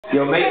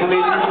Yo, make believe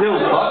you do.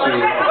 Fuck it.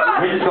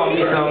 We're just gonna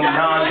be some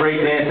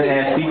non-breakdancing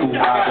ass people. Yo,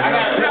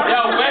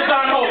 where's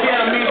our hope?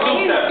 Yeah, me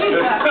too.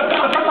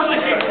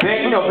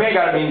 Ben, you know, Ben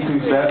gotta be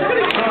two-step.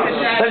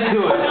 Let's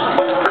do it.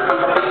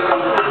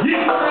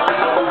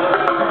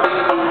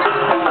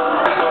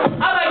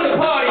 I like to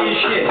party and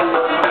shit.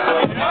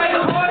 I like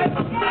to party.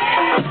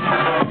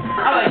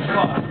 I like to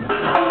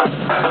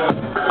party.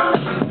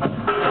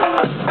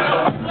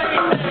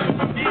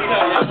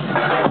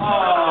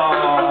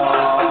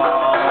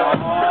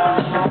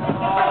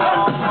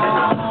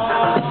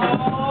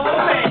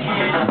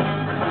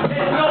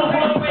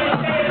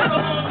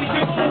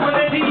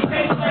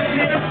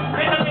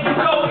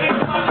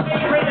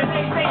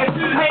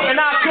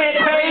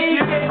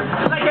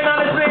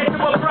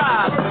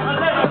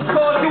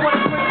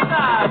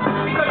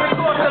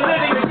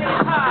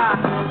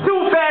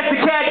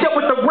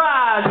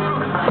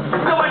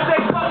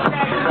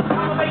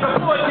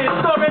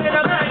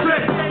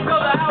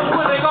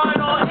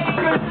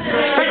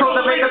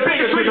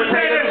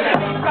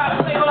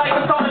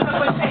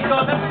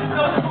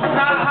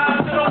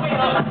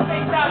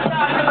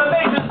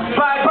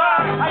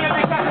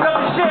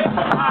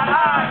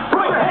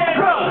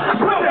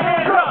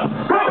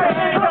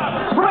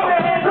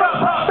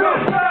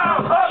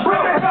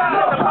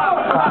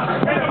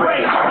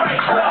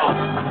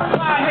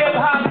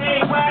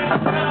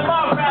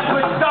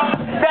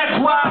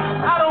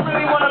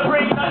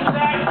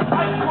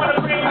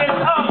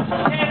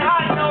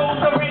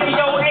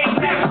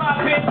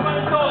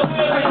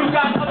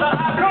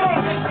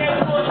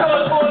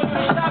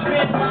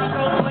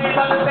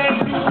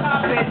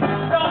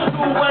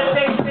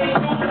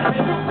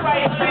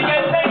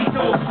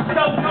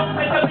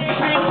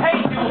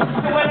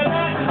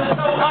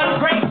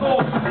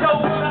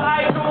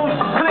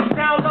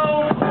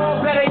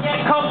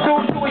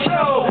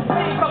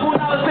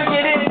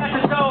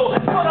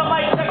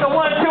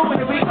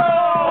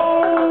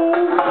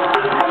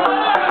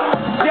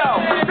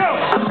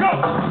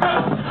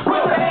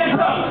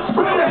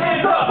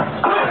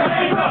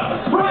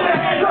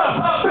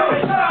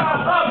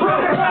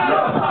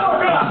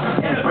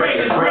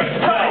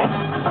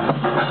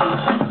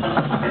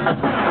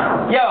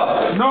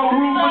 Yo, no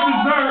rules.